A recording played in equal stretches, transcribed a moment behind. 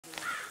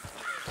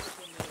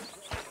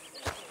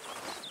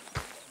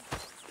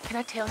Can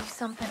I tell you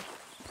something?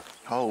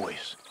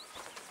 Always.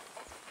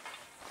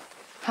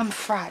 I'm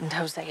frightened,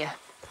 Hosea.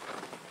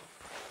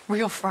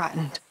 Real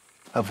frightened.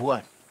 Of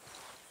what?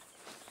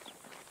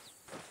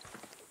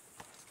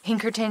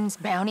 Pinkertons,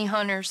 bounty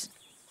hunters.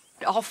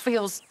 It all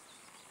feels...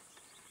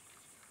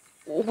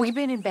 We've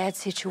been in bad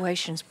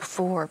situations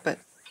before, but...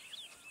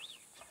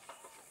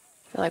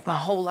 I feel like my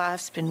whole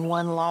life's been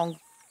one long,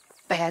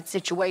 bad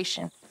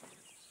situation.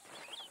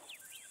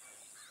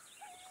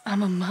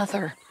 I'm a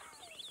mother.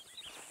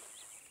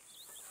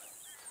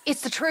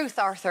 It's the truth,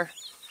 Arthur.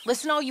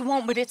 Listen all you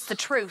want, but it's the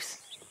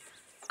truth.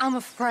 I'm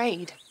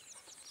afraid.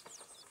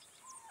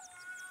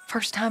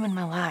 First time in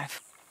my life.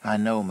 I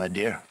know, my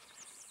dear.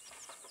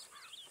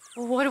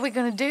 Well, what are we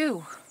gonna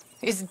do?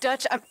 Is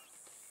Dutch...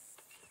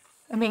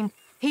 I mean,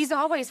 he's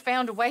always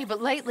found a way,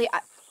 but lately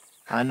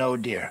I know,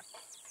 dear.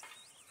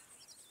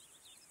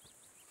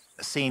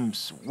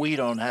 Seems we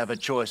don't have a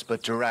choice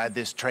but to ride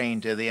this train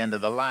to the end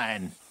of the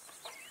line.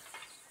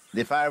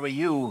 If I were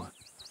you,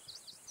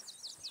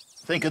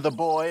 think of the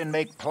boy and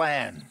make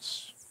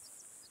plans.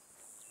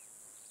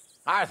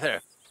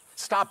 Arthur,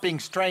 stop being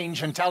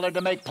strange and tell her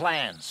to make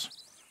plans.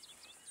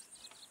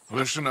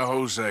 Listen to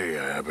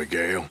Hosea,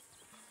 Abigail.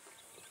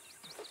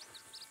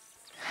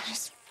 I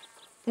just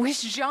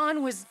wish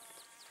John was...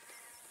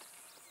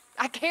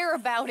 I care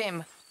about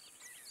him.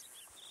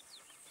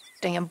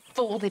 Damn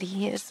fool that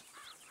he is.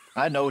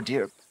 I know,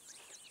 dear.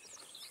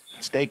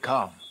 Stay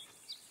calm.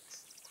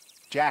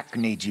 Jack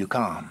needs you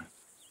calm.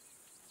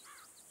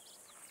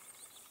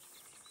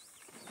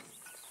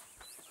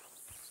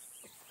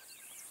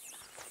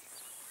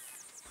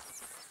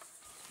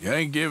 You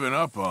ain't giving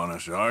up on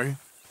us, are you?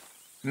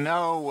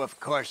 No, of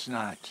course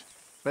not.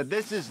 But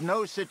this is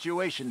no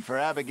situation for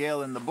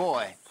Abigail and the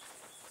boy.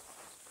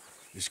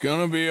 It's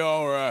gonna be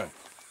all right.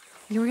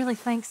 You really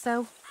think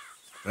so?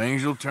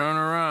 Things will turn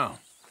around.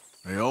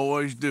 They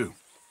always do.